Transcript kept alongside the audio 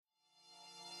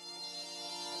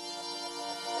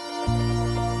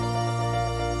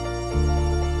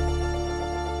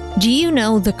Do you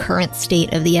know the current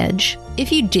state of the Edge?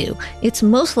 If you do, it's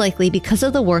most likely because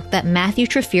of the work that Matthew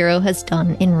Trefiro has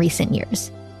done in recent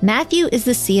years. Matthew is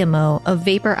the CMO of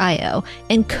Vapor.io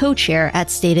and co-chair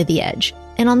at State of the Edge.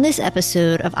 And on this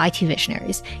episode of IT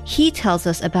Visionaries, he tells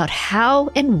us about how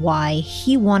and why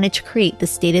he wanted to create the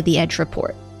State of the Edge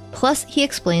report. Plus, he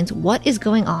explains what is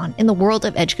going on in the world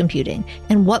of edge computing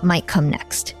and what might come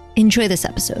next. Enjoy this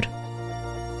episode.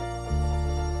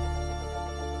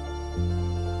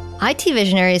 IT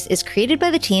Visionaries is created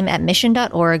by the team at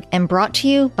Mission.org and brought to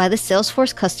you by the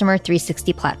Salesforce Customer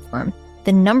 360 platform,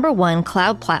 the #1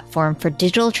 cloud platform for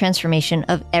digital transformation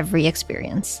of every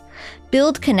experience.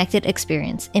 Build connected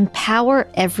experience, empower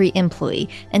every employee,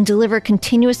 and deliver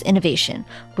continuous innovation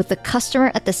with the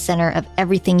customer at the center of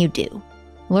everything you do.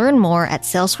 Learn more at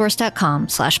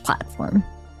salesforce.com/platform.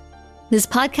 This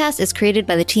podcast is created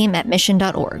by the team at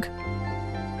Mission.org.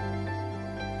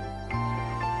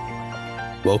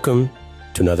 Welcome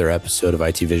to another episode of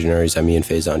IT Visionaries. I'm Ian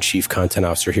Faison, Chief Content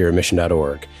Officer here at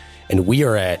Mission.org. And we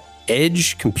are at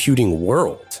Edge Computing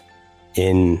World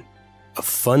in a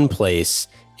fun place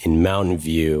in Mountain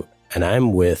View. And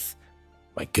I'm with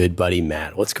my good buddy,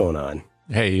 Matt. What's going on?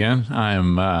 Hey, Ian.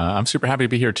 I'm super happy to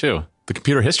be here too. The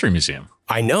Computer History Museum.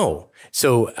 I know.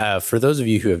 So for those of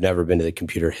you who have never been to the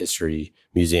Computer History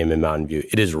Museum in Mountain View,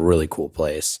 it is a really cool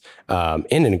place and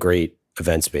in a great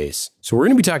event space. So we're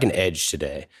going to be talking Edge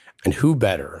today. And who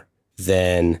better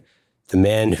than the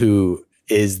man who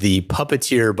is the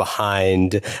puppeteer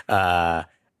behind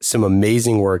some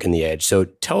amazing work in the Edge. So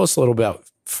tell us a little bit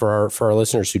for our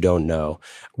listeners who don't know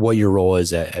what your role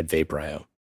is at Vapor.io.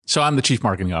 So I'm the Chief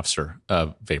Marketing Officer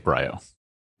of Vapor.io.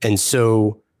 And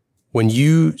so when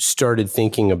you started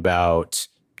thinking about,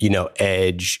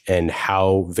 Edge and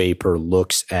how Vapor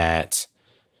looks at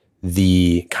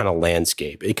the kind of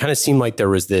landscape, it kind of seemed like there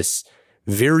was this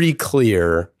very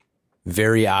clear,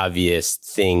 very obvious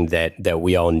thing that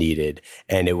we all needed.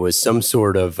 And it was some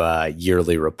sort of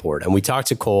yearly report. And we talked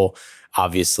to Cole,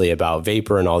 obviously, about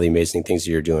Vapor and all the amazing things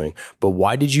that you're doing. But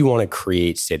why did you want to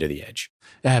create State of the Edge?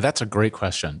 Yeah, that's a great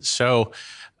question. So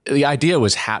the idea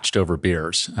was hatched over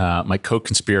beers. My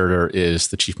co-conspirator is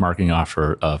the Chief Marketing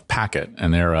Officer of Packet,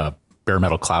 and they're a bare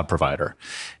metal cloud provider.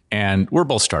 And we're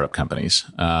both startup companies.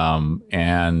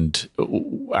 And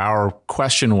our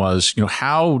question was,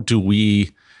 how do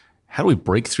we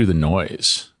break through the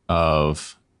noise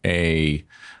of a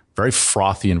very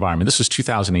frothy environment? This was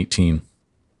 2018.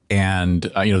 And,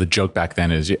 the joke back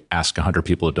then is you ask 100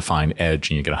 people to define Edge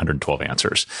and you get 112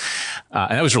 answers.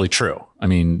 And that was really true. I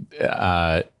mean,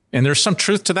 and there's some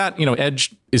truth to that.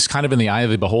 Edge is kind of in the eye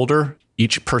of the beholder.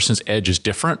 Each person's edge is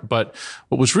different. But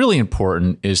what was really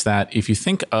important is that if you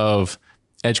think of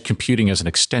edge computing as an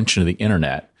extension of the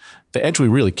internet, the edge we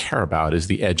really care about is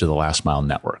the edge of the last mile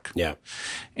network. Yeah.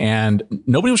 And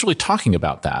nobody was really talking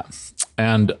about that.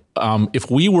 And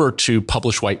if we were to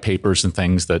publish white papers and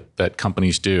things that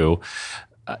companies do,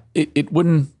 it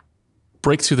wouldn't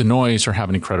break through the noise or have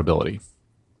any credibility.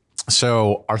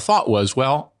 So our thought was,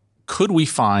 well, could we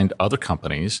find other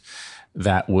companies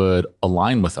that would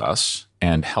align with us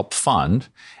and help fund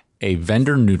a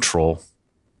vendor-neutral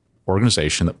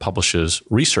organization that publishes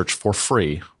research for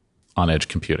free on edge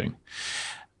computing?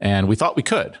 And we thought we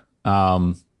could.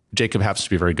 Jacob happens to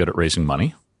be very good at raising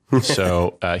money.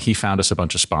 So he found us a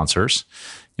bunch of sponsors,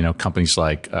 companies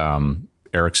like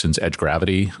Ericsson's Edge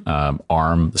Gravity,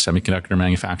 ARM, the semiconductor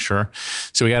manufacturer.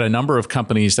 So we had a number of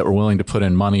companies that were willing to put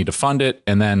in money to fund it.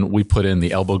 And then we put in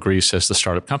the elbow grease as the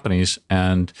startup companies.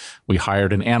 And we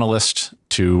hired an analyst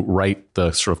to write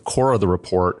the sort of core of the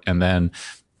report. And then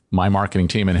my marketing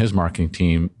team and his marketing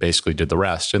team basically did the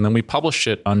rest. And then we published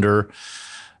it under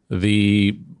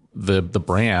the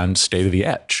brand State of the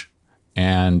Edge.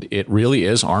 And it really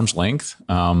is arm's length.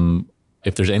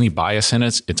 If there's any bias in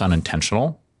it, it's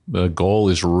unintentional. The goal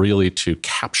is really to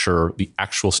capture the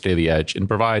actual state of the edge and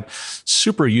provide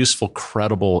super useful,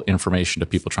 credible information to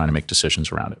people trying to make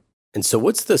decisions around it. And so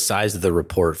what's the size of the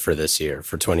report for this year,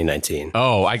 for 2019?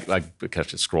 Oh, I have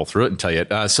to scroll through it and tell you.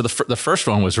 So the first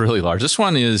one was really large. This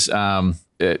one is,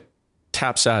 it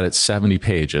taps out at 70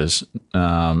 pages.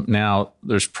 Now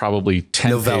there's probably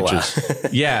 10 novella.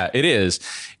 Pages. Yeah, it is.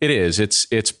 It's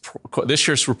this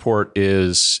year's report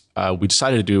is, we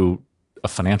decided to do a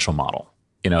financial model.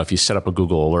 If you set up a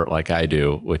Google alert like I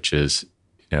do, which is,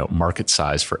 market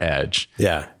size for Edge.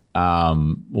 Yeah.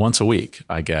 Once a week,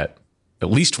 I get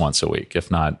at least once a week, if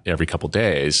not every couple of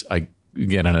days, I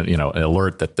get an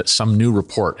alert that some new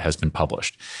report has been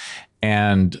published.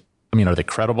 And I mean, are they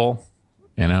credible?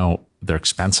 They're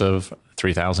expensive,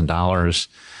 $3,000.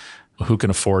 Who can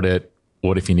afford it?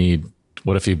 What if you need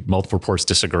What if multiple reports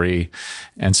disagree?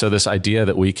 And so this idea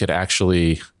that we could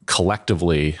actually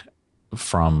collectively,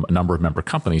 from a number of member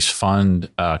companies, fund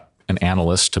an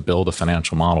analyst to build a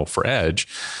financial model for Edge,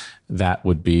 that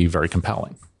would be very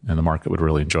compelling. And the market would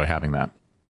really enjoy having that.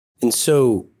 And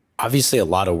so obviously a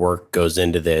lot of work goes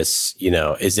into this.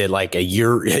 Is it like a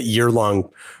year-long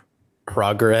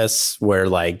progress where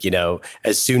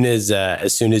as soon as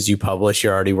you publish,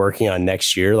 you're already working on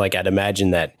next year? Like I'd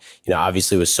imagine that,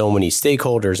 obviously with so many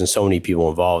stakeholders and so many people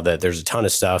involved, that there's a ton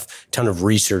of stuff, ton of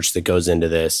research that goes into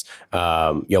this.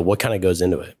 What kind of goes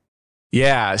into it?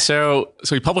 Yeah. So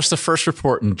we published the first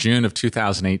report in June of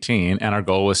 2018, and our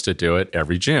goal was to do it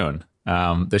every June.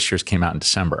 This year's came out in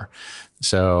December.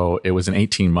 So it was an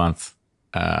 18-month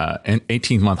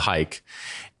hike.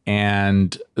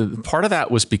 And part of that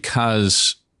was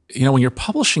because, when you're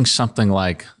publishing something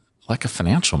like a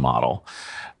financial model,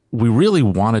 we really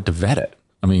wanted to vet it.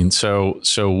 I mean, so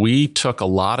we took a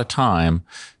lot of time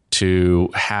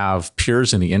to have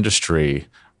peers in the industry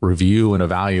review and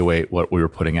evaluate what we were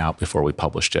putting out before we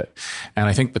published it. And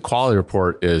I think the quality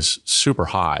report is super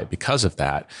high because of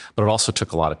that, but it also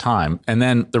took a lot of time. And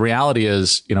then the reality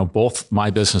is, both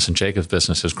my business and Jacob's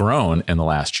business has grown in the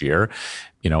last year.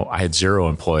 I had 0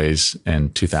 employees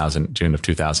in June of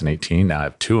 2018. Now I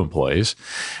have 2 employees.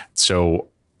 So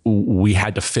we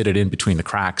had to fit it in between the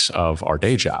cracks of our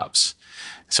day jobs.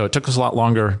 So it took us a lot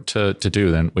longer to do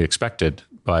than we expected,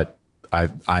 but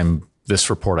this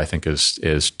report, I think,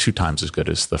 is 2 times as good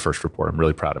as the first report. I'm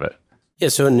really proud of it. Yeah.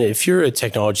 So if you're a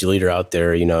technology leader out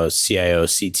there, CIO,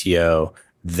 CTO,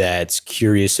 that's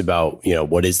curious about,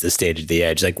 what is the state of the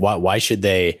Edge? Like, why should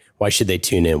they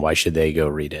tune in? Why should they go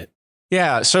read it?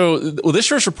 Yeah. So this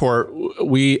year's report,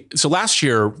 last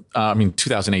year,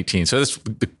 2018. So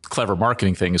the clever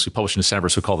marketing thing is we published in December,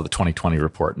 so we called it the 2020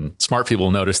 report. And smart people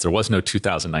will notice there was no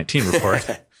 2019 report.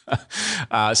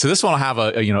 So this one will have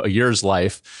a year's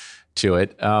life to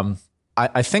it.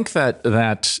 I think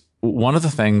that one of the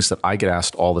things that I get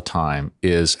asked all the time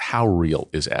is, how real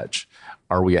is Edge?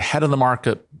 Are we ahead of the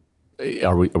market?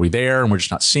 Are we there and we're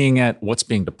just not seeing it? What's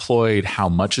being deployed? How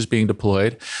much is being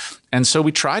deployed? And so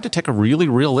we tried to take a really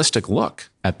realistic look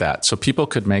at that so people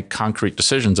could make concrete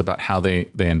decisions about how they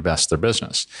invest their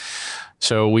business.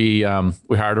 So we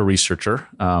hired a researcher,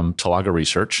 Talaga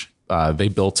Research. They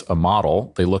built a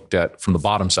model. They looked at, from the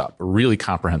bottoms up, a really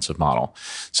comprehensive model.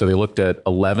 So they looked at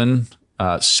 11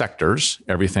 sectors,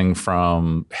 everything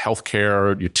from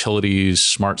healthcare, utilities,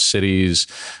 smart cities,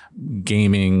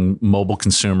 gaming, mobile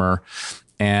consumer,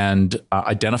 and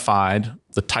identified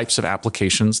the types of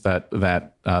applications that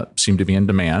seem to be in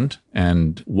demand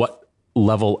and what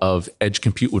level of edge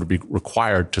compute would be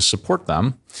required to support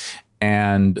them.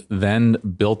 And then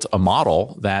built a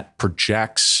model that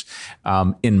projects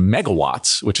in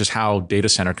megawatts, which is how data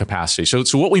center capacity.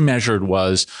 So what we measured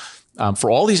was, for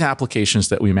all these applications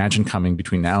that we imagine coming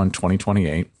between now and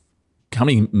 2028, how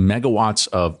many megawatts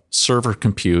of server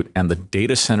compute and the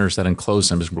data centers that enclose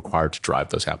them is required to drive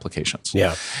those applications.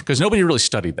 Yeah. Because nobody really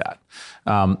studied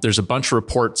that. There's a bunch of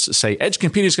reports that say edge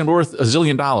computing is going to be worth $1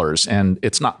 zillion. And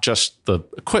it's not just the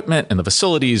equipment and the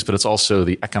facilities, but it's also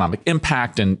the economic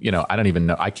impact. And, I don't even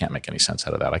know, I can't make any sense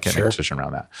out of that. I can't make a decision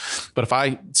around that. But if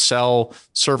I sell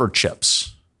server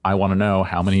chips, I want to know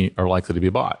how many are likely to be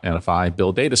bought. And if I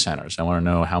build data centers, I want to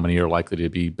know how many are likely to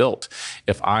be built.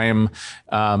 If I'm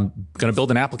going to build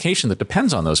an application that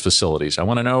depends on those facilities, I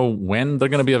want to know when they're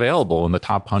going to be available in the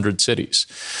top 100 cities.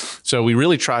 So we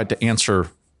really tried to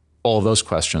answer all of those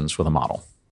questions with a model.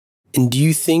 And do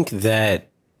you think that,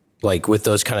 with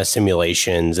those kind of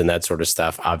simulations and that sort of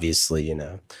stuff, obviously,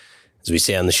 as we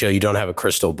say on the show, you don't have a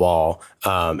crystal ball,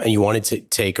 and you wanted to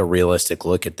take a realistic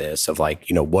look at this of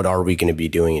what are we going to be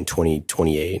doing in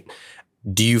 2028?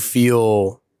 Do you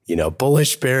feel,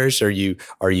 bullish, bearish? Are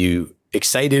you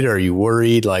excited? Are you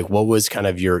worried? What was kind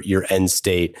of your end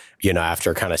state,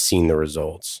 after kind of seeing the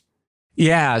results?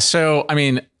 Yeah. So,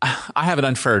 I have an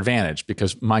unfair advantage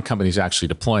because my company is actually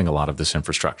deploying a lot of this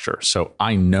infrastructure. So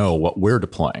I know what we're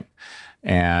deploying.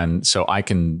 And so I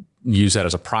can use that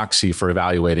as a proxy for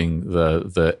evaluating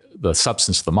the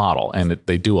substance of the model, and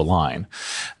they do align.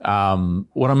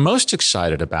 What I'm most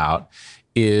excited about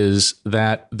is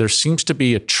that there seems to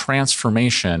be a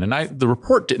transformation, and the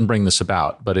report didn't bring this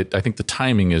about, but I think the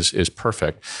timing is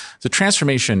perfect. The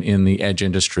transformation in the edge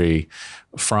industry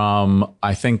from,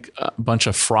 I think, a bunch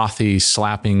of frothy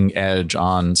slapping edge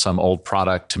on some old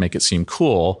product to make it seem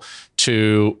cool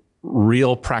to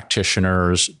real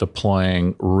practitioners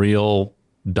deploying real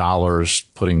dollars,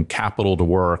 putting capital to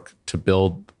work to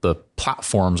build the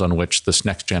platforms on which this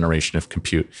next generation of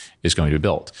compute is going to be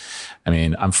built.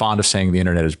 I'm fond of saying the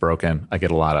internet is broken. I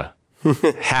get a lot of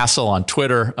hassle on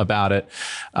Twitter about it.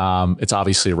 It's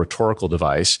obviously a rhetorical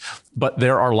device, but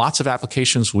there are lots of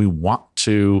applications we want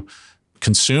to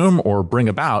consume or bring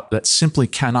about that simply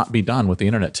cannot be done with the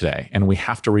internet today. And we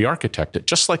have to re-architect it,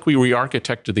 just like we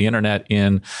re-architected the internet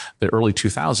in the early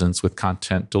 2000s with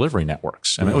content delivery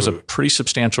networks. And it was a pretty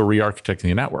substantial re-architecting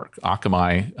the network.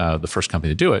 Akamai, the first company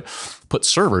to do it, put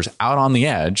servers out on the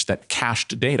edge that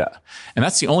cached data. And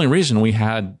that's the only reason we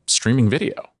had streaming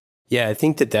video. Yeah, I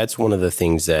think that that's one of the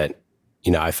things that,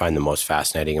 I find the most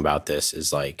fascinating about this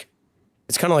is like,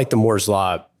 it's kind of like the Moore's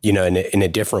Law, in a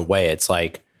different way. It's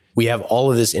like, we have all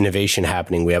of this innovation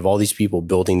happening. We have all these people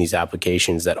building these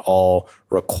applications that all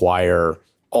require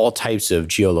all types of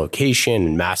geolocation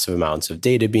and massive amounts of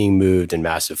data being moved and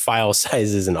massive file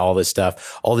sizes and all this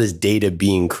stuff, all this data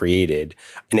being created.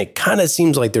 And it kind of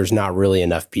seems like there's not really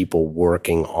enough people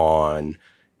working on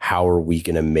how are we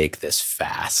going to make this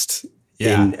fast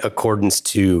in accordance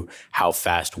to how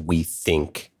fast we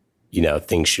think,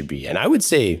 things should be. And I would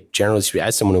say, generally speaking,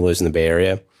 as someone who lives in the Bay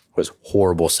Area, was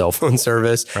horrible cell phone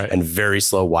service and very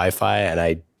slow Wi-Fi. And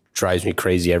it drives me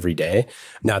crazy every day.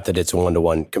 Not that it's a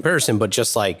one-to-one comparison, but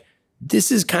just like,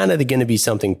 this is kind of going to be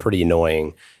something pretty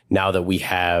annoying now that we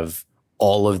have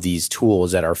all of these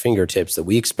tools at our fingertips that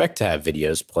we expect to have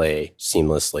videos play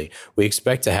seamlessly. We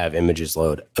expect to have images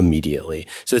load immediately.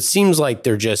 So it seems like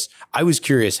I was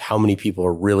curious how many people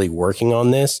are really working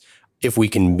on this if we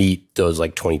can meet those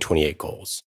like 2028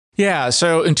 goals. Yeah.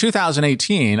 So in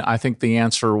 2018, I think the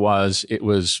answer was it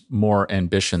was more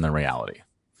ambition than reality.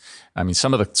 I mean,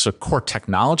 some of the core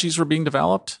technologies were being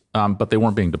developed, but they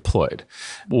weren't being deployed.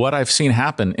 What I've seen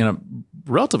happen in a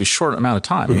relatively short amount of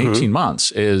time, 18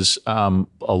 months, is a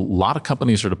lot of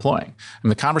companies are deploying.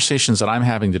 And the conversations that I'm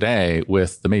having today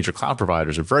with the major cloud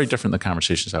providers are very different than the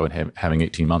conversations I was having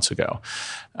 18 months ago.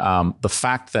 The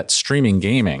fact that streaming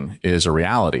gaming is a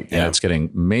reality and it's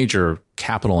getting major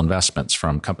capital investments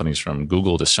from companies from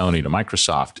Google to Sony to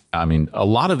Microsoft. I mean, a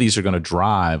lot of these are going to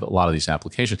drive a lot of these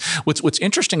applications. What's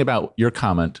interesting about your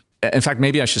comment, in fact,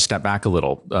 maybe I should step back a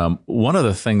little. One of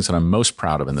the things that I'm most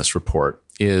proud of in this report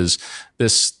is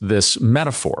this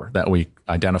metaphor that we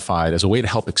identified as a way to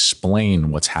help explain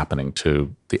what's happening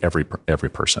to every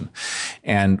person.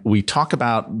 And we talk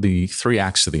about the three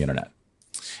acts of the internet.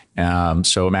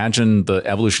 So imagine the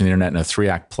evolution of the internet in a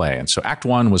 3-act play. And so Act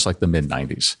 1 was like the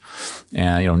mid-90s.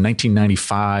 And,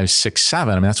 1995, 6,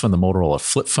 7, I mean, that's when the Motorola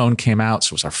flip phone came out. So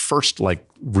it was our first like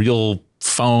real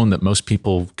phone that most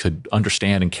people could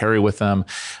understand and carry with them.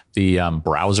 The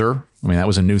browser, I mean, that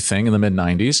was a new thing in the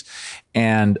mid-90s.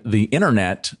 And the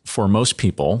internet for most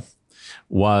people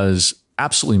was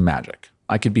absolutely magic.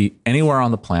 I could be anywhere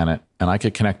on the planet and I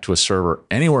could connect to a server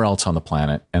anywhere else on the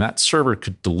planet, and that server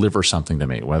could deliver something to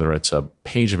me, whether it's a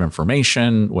page of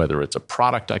information, whether it's a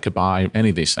product I could buy, any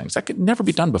of these things. That could never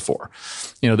be done before.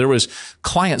 There was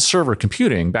client-server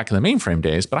computing back in the mainframe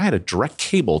days, but I had a direct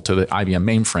cable to the IBM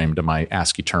mainframe to my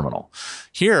ASCII terminal.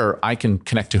 Here, I can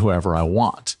connect to whoever I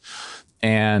want.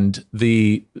 And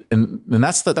that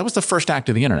was the first act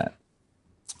of the internet.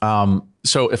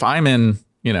 So if I'm in,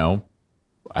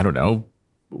 I don't know,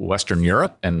 Western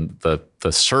Europe, and the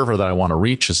server that I want to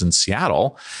reach is in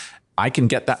Seattle, I can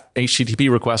get that HTTP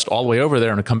request all the way over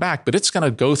there and come back, but it's going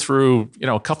to go through,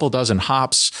 a couple dozen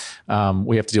hops.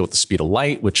 We have to deal with the speed of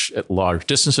light, which at large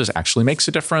distances actually makes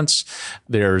a difference.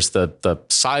 There's the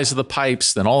size of the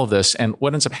pipes, then all of this. And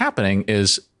what ends up happening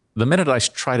is the minute I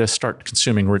try to start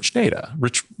consuming rich data,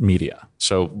 rich media,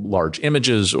 so large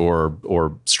images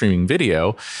or streaming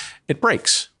video, it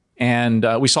breaks. And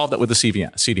we solved that with the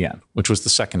CDN, which was the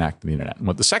second act of the internet. And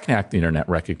what the second act of the internet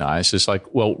recognized is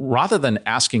like, well, rather than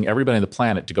asking everybody on the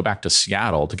planet to go back to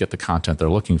Seattle to get the content they're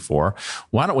looking for,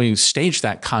 why don't we stage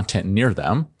that content near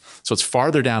them? So it's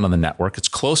farther down on the network. It's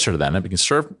closer to them. It can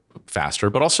serve faster,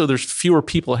 but also there's fewer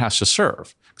people it has to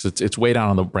serve because it's way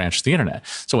down on the branch of the internet.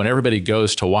 So when everybody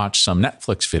goes to watch some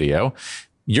Netflix video,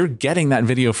 you're getting that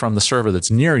video from the server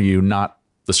that's near you, not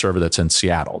the server that's in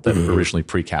Seattle that originally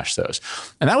pre-cached those.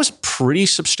 And that was a pretty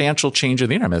substantial change of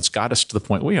the internet. It's got us to the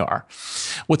point we are.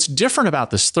 What's different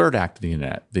about this third act of the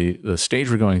internet, the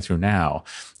stage we're going through now,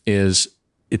 is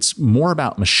it's more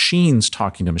about machines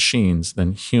talking to machines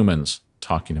than humans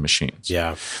talking to machines.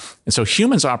 Yeah. And so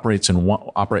humans operate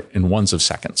in ones of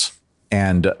seconds.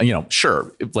 And,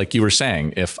 sure, like you were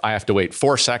saying, if I have to wait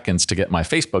 4 seconds to get my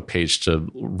Facebook page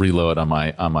to reload on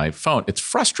my phone, it's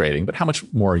frustrating, but how much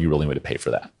more are you really going to pay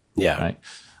for that? Yeah. Right.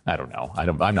 I don't know.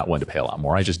 I'm not willing to pay a lot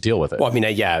more. I just deal with it. Well, I mean,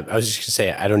 I was just going to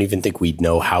say, I don't even think we'd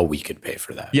know how we could pay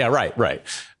for that. Yeah, right.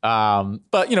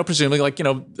 But, presumably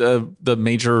the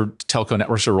major telco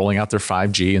networks are rolling out their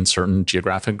 5G in certain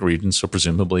geographic regions. So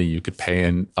presumably you could pay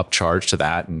an upcharge to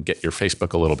that and get your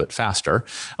Facebook a little bit faster.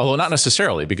 Although not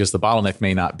necessarily, because the bottleneck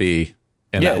may not be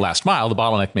in that last mile. The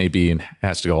bottleneck may be and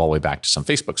has to go all the way back to some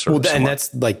Facebook service. Well, and that's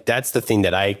the thing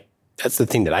that I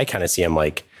kind of see. I'm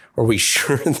like, are we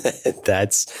sure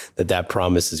that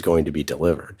promise is going to be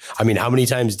delivered? I mean, how many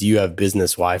times do you have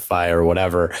business Wi-Fi or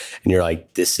whatever, and you're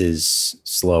like, this is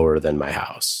slower than my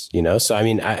house, So I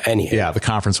mean, anyhow. Yeah, the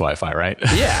conference Wi-Fi, right?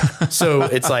 Yeah. So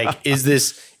it's like, is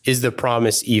the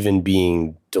promise even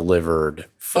being delivered?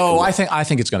 I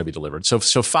think it's going to be delivered. So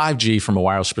 5G from a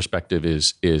wireless perspective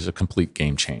is a complete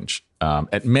game change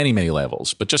at many, many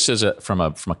levels, but just from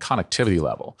a connectivity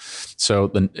level.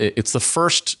 So it's the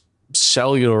first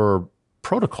cellular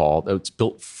protocol that's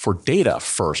built for data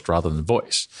first rather than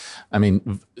voice. I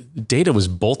mean, data was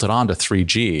bolted onto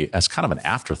 3G as kind of an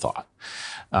afterthought.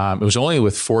 It was only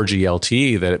with 4G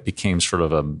LTE that it became sort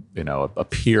of a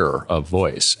peer of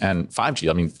voice. And 5G,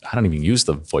 I mean, I don't even use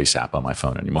the voice app on my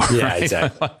phone anymore. Yeah, right?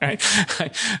 exactly.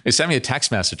 They send me a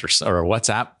text message or a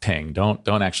WhatsApp ping. Don't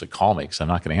actually call me because I'm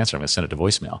not going to answer. I'm going to send it to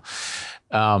voicemail.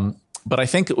 But I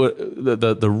think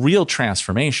the real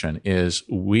transformation is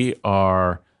we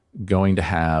are going to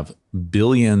have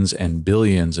billions and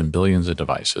billions and billions of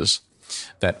devices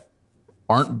that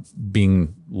aren't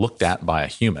being looked at by a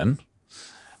human,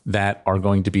 that are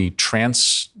going to be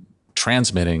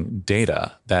transmitting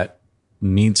data that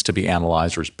needs to be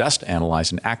analyzed or is best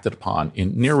analyzed and acted upon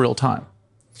in near real time.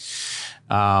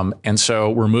 And so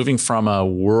we're moving from a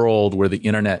world where the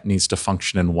internet needs to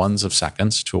function in ones of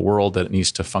seconds to a world that it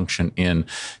needs to function in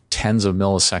tens of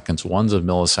milliseconds, ones of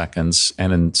milliseconds,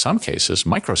 and in some cases,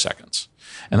 microseconds.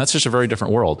 And that's just a very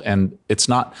different world. And it's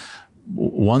not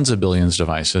ones of billions of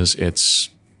devices, it's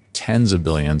tens of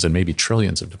billions and maybe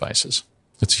trillions of devices.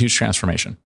 It's a huge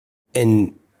transformation.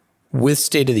 And with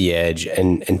State of the Edge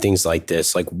and things like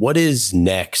this, like what is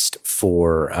next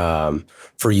for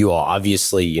you all?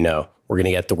 Obviously, we're going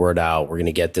to get the word out. We're going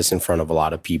to get this in front of a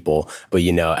lot of people. But,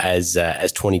 as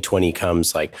 2020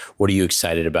 comes, like, what are you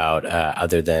excited about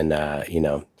other than,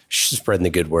 spreading the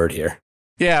good word here?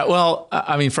 Yeah, well,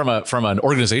 I mean, from an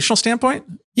organizational standpoint?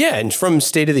 Yeah, and from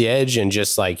State of the Edge and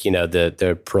just like,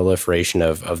 the proliferation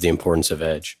of the importance of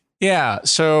Edge. Yeah,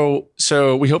 so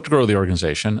we hope to grow the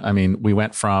organization. I mean, we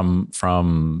went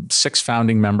from 6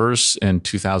 founding members in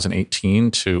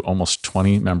 2018 to almost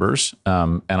 20 members.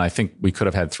 And I think we could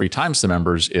have had 3 times the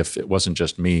members if it wasn't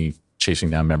just me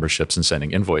chasing down memberships and sending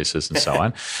invoices and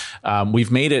so on. We've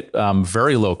made it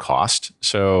very low cost.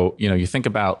 So, you think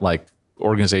about like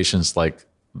organizations like,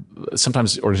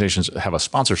 sometimes organizations have a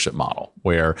sponsorship model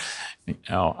where,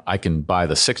 I can buy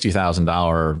the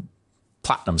 $60,000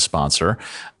 platinum sponsor,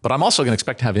 but I'm also going to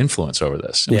expect to have influence over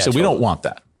this. And we said, we don't want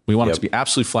that. We want it to be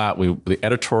absolutely flat. The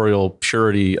editorial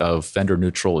purity of vendor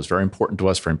neutral is very important to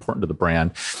us, very important to the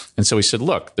brand. And so we said,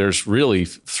 look, there's really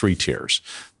 3 tiers.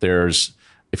 There's,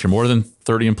 if you're more than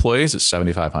 30 employees, it's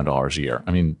 $7,500 a year.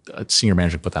 I mean, senior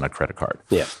manager put that on a credit card.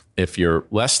 Yeah. If you're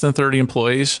less than 30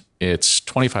 employees, it's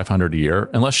 $2,500 a year,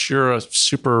 unless you're a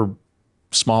super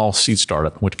small seed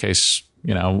startup, in which case,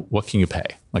 what can you pay?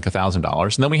 Like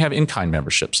 $1,000. And then we have in-kind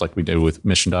memberships like we do with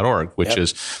mission.org, which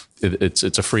is,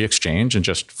 it's a free exchange and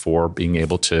just for being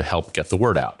able to help get the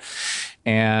word out.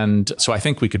 And so I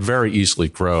think we could very easily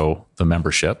grow the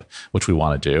membership, which we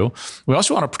want to do. We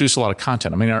also want to produce a lot of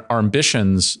content. I mean, our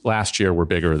ambitions last year were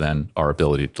bigger than our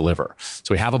ability to deliver.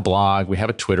 So we have a blog, we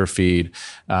have a Twitter feed.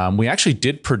 We actually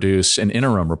did produce an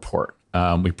interim report.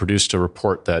 We produced a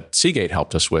report that Seagate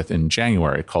helped us with in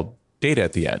January called Data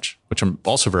at the Edge, which I'm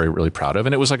also really proud of.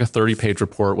 And it was like a 30-page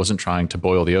report, wasn't trying to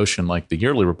boil the ocean like the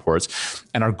yearly reports.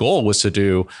 And our goal was to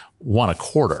do 1 a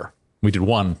quarter. We did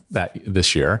 1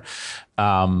 this year.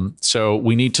 So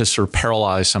we need to sort of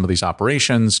parallelize some of these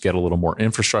operations, get a little more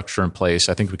infrastructure in place.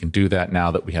 I think we can do that now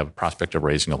that we have a prospect of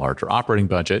raising a larger operating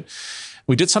budget.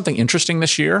 We did something interesting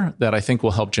this year that I think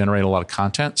will help generate a lot of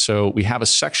content. So we have a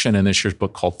section in this year's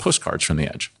book called Postcards from the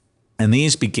Edge. And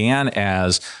these began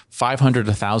as 500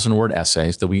 to 1,000-word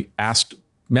essays that we asked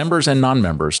members and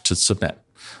non-members to submit.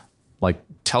 Like,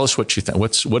 tell us what you think.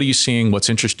 What are you seeing? What's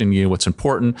interesting you? What's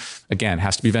important? Again, it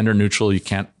has to be vendor neutral. You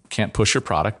can't push your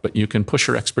product, but you can push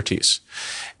your expertise.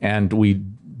 And we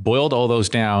boiled all those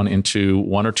down into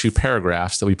 1 or 2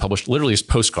 paragraphs that we published literally as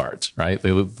postcards, right?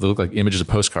 They look like images of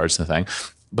postcards and the thing.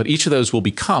 But each of those will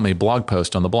become a blog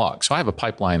post on the blog. So I have a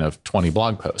pipeline of 20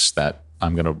 blog posts that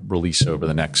I'm going to release over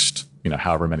the next,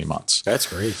 however many months. That's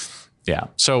great. Yeah.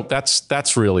 So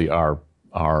that's really our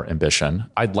ambition.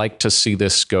 I'd like to see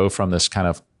this go from this kind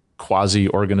of quasi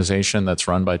organization that's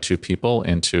run by two people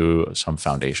into some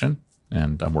foundation.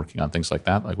 And I'm working on things like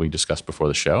that, like we discussed before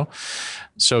the show.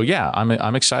 So yeah,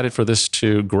 I'm excited for this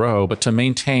to grow, but to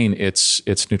maintain its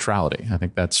neutrality. I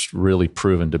think that's really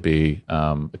proven to be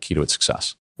a key to its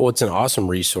success. Well, it's an awesome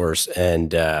resource,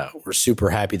 and we're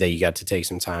super happy that you got to take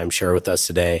some time, share with us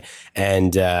today.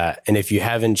 And if you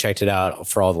haven't checked it out,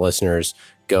 for all the listeners,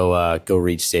 go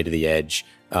read State of the Edge.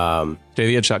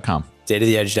 Stateoftheedge.com.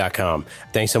 Stateoftheedge.com.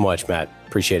 Thanks so much, Matt.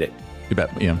 Appreciate it. You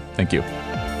bet, Ian. Thank you.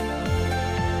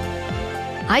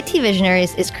 IT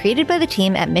Visionaries is created by the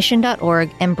team at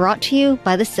Mission.org and brought to you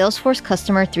by the Salesforce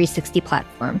Customer 360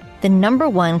 platform, the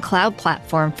 #1 cloud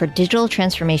platform for digital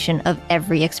transformation of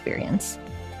every experience.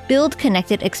 Build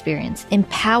connected experience,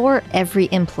 empower every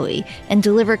employee, and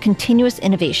deliver continuous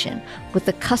innovation with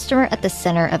the customer at the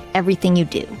center of everything you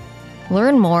do.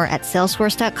 Learn more at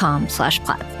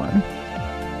salesforce.com/platform.